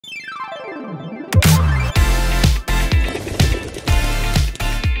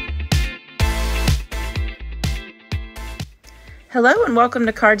Hello and welcome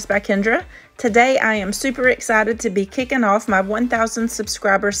to Cards by Kendra. Today I am super excited to be kicking off my 1,000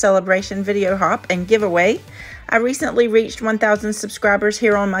 subscriber celebration video hop and giveaway. I recently reached 1,000 subscribers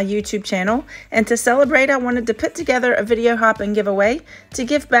here on my YouTube channel, and to celebrate I wanted to put together a video hop and giveaway to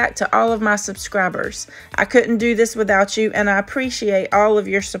give back to all of my subscribers. I couldn't do this without you, and I appreciate all of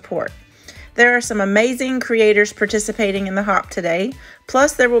your support. There are some amazing creators participating in the hop today,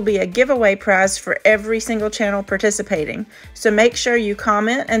 plus there will be a giveaway prize for every single channel participating, so make sure you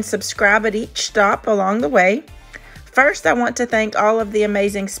comment and subscribe at each stop along the way. First, I want to thank all of the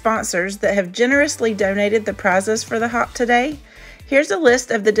amazing sponsors that have generously donated the prizes for the hop today. Here's a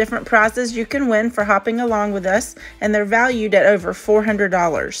list of the different prizes you can win for hopping along with us, and they're valued at over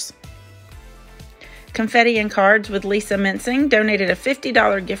 $400. Confetti Cards with Lisa Mensing donated a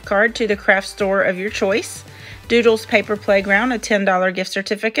 $50 gift card to the craft store of your choice. Doodles Paper Playground, a $10 gift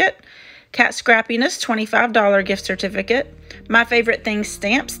certificate. Cat Scrappiness, $25 gift certificate. My Favorite Things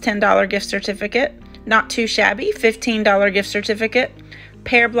Stamps, $10 gift certificate. Not Too Shabby, $15 gift certificate.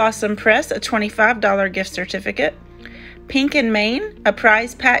 Pear Blossom Press, a $25 gift certificate. Pink and Main, a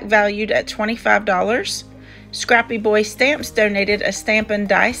prize pack valued at $25. Scrappy Boy Stamps donated a Stampin'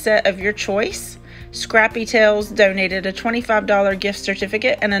 die set of your choice. Scrappy Tales donated a $25 gift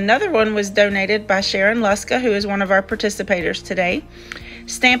certificate, and another one was donated by Sharon Luska, who is one of our participators today.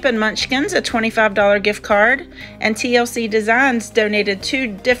 Stampin' MunchKins, a $25 gift card, and TLC Designs donated two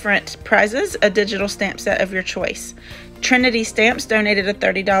different prizes, a digital stamp set of your choice. Trinity Stamps donated a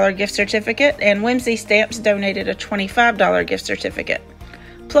 $30 gift certificate, and Whimsy Stamps donated a $25 gift certificate.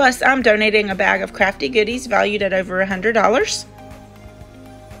 Plus, I'm donating a bag of crafty goodies valued at over $100.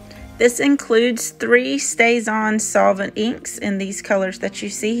 This includes 3 StazOn solvent inks in these colors that you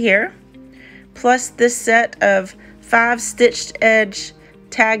see here, plus this set of 5 stitched edge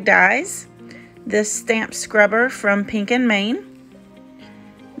tag dies, this stamp scrubber from Pink and Main,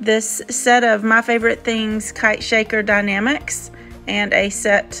 this set of My Favorite Things Kite Shaker Dynamics, and a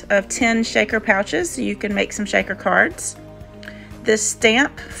set of 10 shaker pouches so you can make some shaker cards. This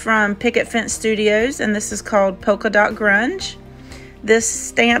stamp from Picket Fence Studios, and this is called Polka Dot Grunge. This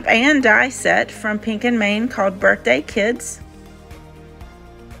stamp and die set from Pink and Main called Birthday Kids.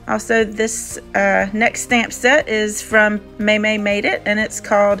 Also, this next stamp set is from May Made It, and it's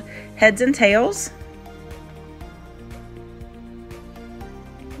called Heads and Tails.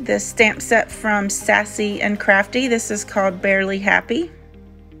 This stamp set from Sassy and Crafty, this is called Barely Happy.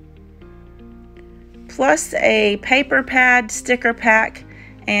 Plus a paper pad sticker pack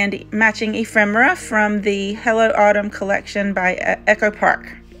and matching ephemera from the Hello Autumn collection by Echo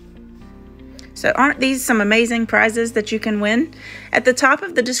Park. So aren't these some amazing prizes that you can win? At the top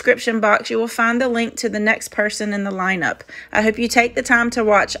of the description box, you will find the link to the next person in the lineup. I hope you take the time to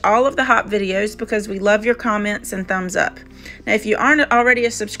watch all of the hop videos because we love your comments and thumbs up. Now, if you aren't already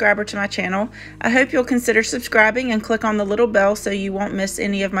a subscriber to my channel, I hope you'll consider subscribing and click on the little bell so you won't miss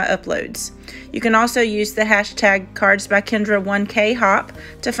any of my uploads. You can also use the hashtag CardsByKendra1KHop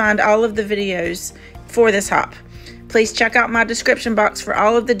to find all of the videos for this hop. Please check out my description box for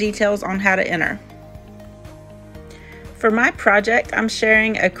all of the details on how to enter. For my project, I'm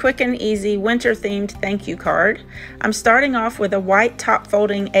sharing a quick and easy winter themed thank you card. I'm starting off with a white top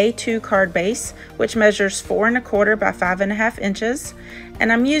folding A2 card base, which measures 4 1/4 by 5 1/2 inches.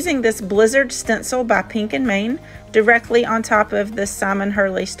 And I'm using this Blizzard stencil by Pink and Main directly on top of this Simon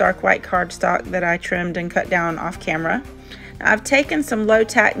Hurley Stark White cardstock that I trimmed and cut down off camera. Now, I've taken some low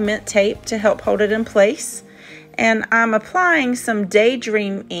tack mint tape to help hold it in place. And I'm applying some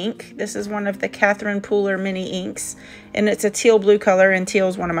Daydream ink. This is one of the Catherine Pooler mini inks, and it's a teal blue color, and teal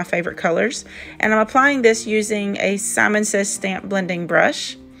is one of my favorite colors. And I'm applying this using a Simon Says stamp blending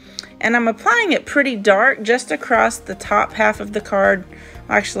brush. And I'm applying it pretty dark just across the top half of the card.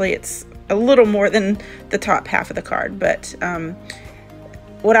 Actually, it's a little more than the top half of the card, but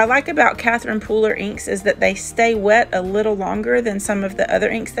what I like about Catherine Pooler inks is that they stay wet a little longer than some of the other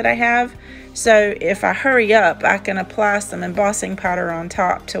inks that I have. So if I hurry up, I can apply some embossing powder on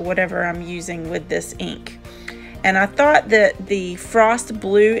top to whatever I'm using with this ink. And I thought that the Frost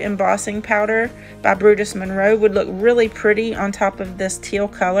Blue embossing powder by Brutus Monroe would look really pretty on top of this teal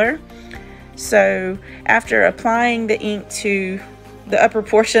color. So after applying the ink to the upper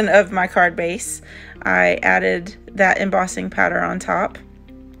portion of my card base, I added that embossing powder on top.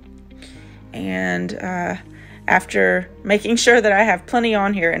 And after making sure that I have plenty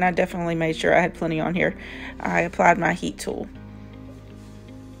on here, and I definitely made sure I had plenty on here, I applied my heat tool.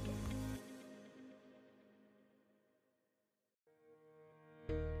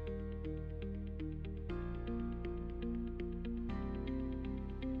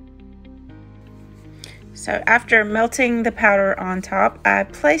 So after melting the powder on top, I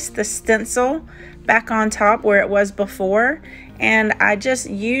placed the stencil back on top where it was before, and I just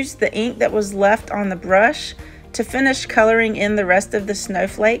used the ink that was left on the brush to finish coloring in the rest of the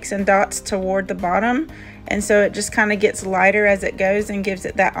snowflakes and dots toward the bottom. And so it just kind of gets lighter as it goes and gives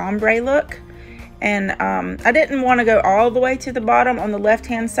it that ombre look. And I didn't want to go all the way to the bottom on the left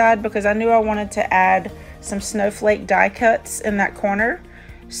hand side because I knew I wanted to add some snowflake die cuts in that corner.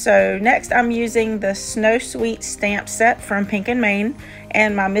 So next I'm using the Snow Sweet stamp set from Pink and Main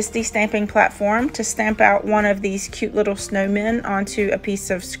and my Misty stamping platform to stamp out one of these cute little snowmen onto a piece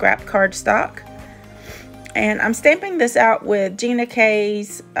of scrap cardstock. And I'm stamping this out with Gina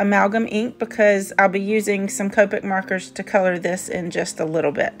K's amalgam ink because I'll be using some Copic markers to color this in just a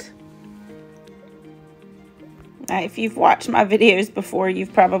little bit. Now, if you've watched my videos before,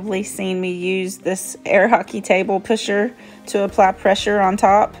 you've probably seen me use this air hockey table pusher to apply pressure on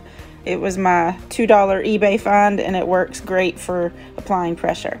top. It was my $2 eBay find and it works great for applying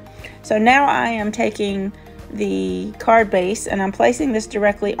pressure. So now I am taking the card base and I'm placing this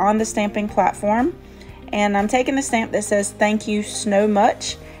directly on the stamping platform. And I'm taking the stamp that says "Thank you Snow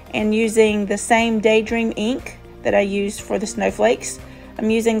Much" and using the same Daydream ink that I used for the snowflakes. I'm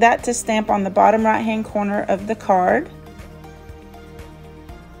using that to stamp on the bottom right hand corner of the card.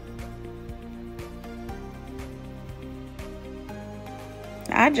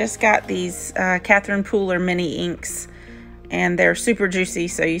 I just got these Catherine Pooler mini inks and they're super juicy,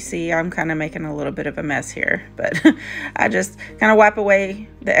 so you see I'm kind of making a little bit of a mess here, but I just kind of wipe away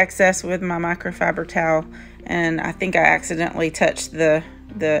the excess with my microfiber towel, and I think I accidentally touched the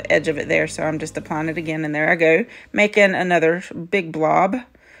edge of it there, so I'm just applying it again, and there I go, making another big blob.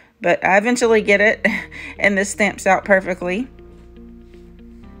 But I eventually get it, and this stamps out perfectly.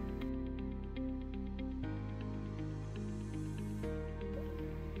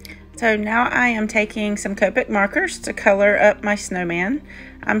 So now I am taking some Copic markers to color up my snowman.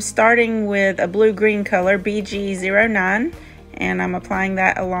 I'm starting with a blue-green color, BG09, and I'm applying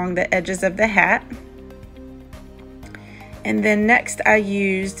that along the edges of the hat. And then next I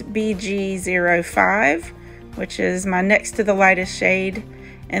used BG05, which is my next to the lightest shade,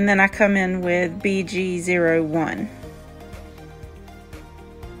 and then I come in with BG01.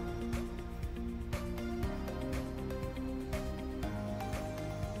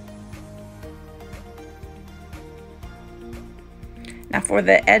 Now for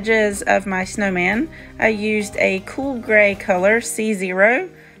the edges of my snowman, I used a cool gray color, C0,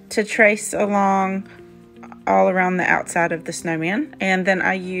 to trace along all around the outside of the snowman. And then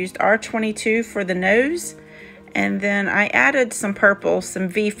I used R22 for the nose. And then I added some purple, some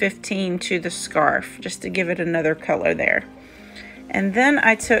V15 to the scarf, just to give it another color there. And then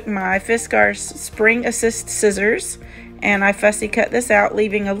I took my Fiskars Spring Assist scissors and I fussy cut this out,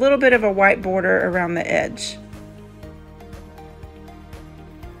 leaving a little bit of a white border around the edge.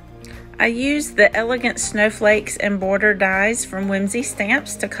 I used the Elegant Snowflakes and Border dies from Whimsy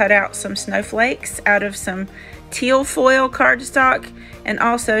Stamps to cut out some snowflakes out of some teal foil cardstock and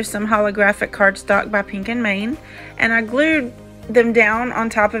also some holographic cardstock by Pink and Main. And I glued them down on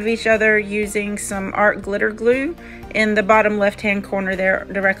top of each other using some art glitter glue in the bottom left hand corner there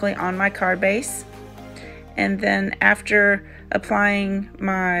directly on my card base. And then after applying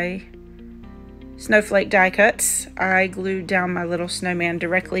my snowflake die cuts, I glued down my little snowman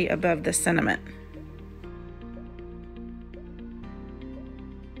directly above the sentiment.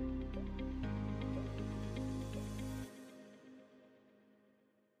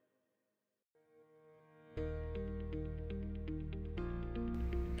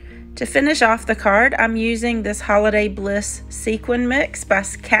 To finish off the card, I'm using this Holiday Bliss Sequin Mix by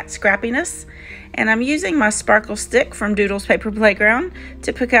Scrappiness. And I'm using my sparkle stick from Doodles Paper Playground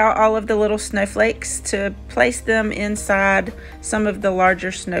to pick out all of the little snowflakes to place them inside some of the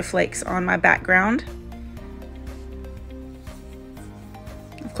larger snowflakes on my background.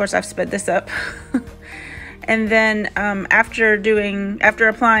 Of course, I've sped this up. And then after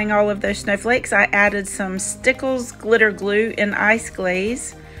applying all of those snowflakes, I added some Stickles glitter glue in ice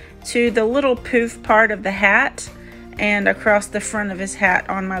glaze to the little poof part of the hat and across the front of his hat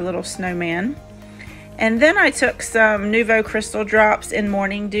on my little snowman. And then I took some Nouveau Crystal Drops in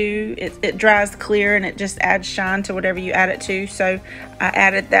Morning Dew. It dries clear and it just adds shine to whatever you add it to. So I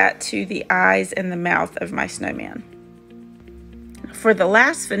added that to the eyes and the mouth of my snowman. For the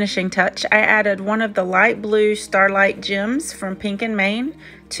last finishing touch, I added one of the light blue Starlight gems from Pink and Main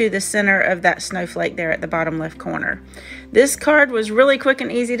to the center of that snowflake there at the bottom left corner. This card was really quick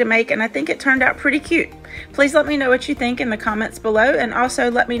and easy to make, and I think it turned out pretty cute. Please let me know what you think in the comments below, and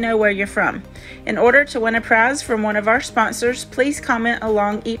also let me know where you're from. In order to win a prize from one of our sponsors, please comment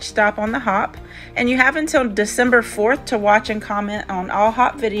along each stop on the hop, and you have until December 4th to watch and comment on all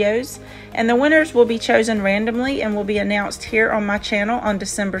hop videos, and the winners will be chosen randomly and will be announced here on my channel on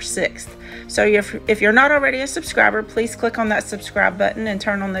December 6th. So if you're not already a subscriber, please click on that subscribe button and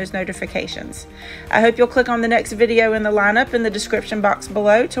turn on those notifications. I hope you'll click on the next video in the lineup in the description box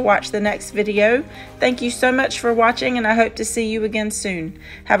below to watch the next video. Thank you so much for watching, and I hope to see you again soon.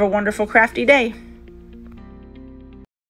 Have a wonderful crafty day.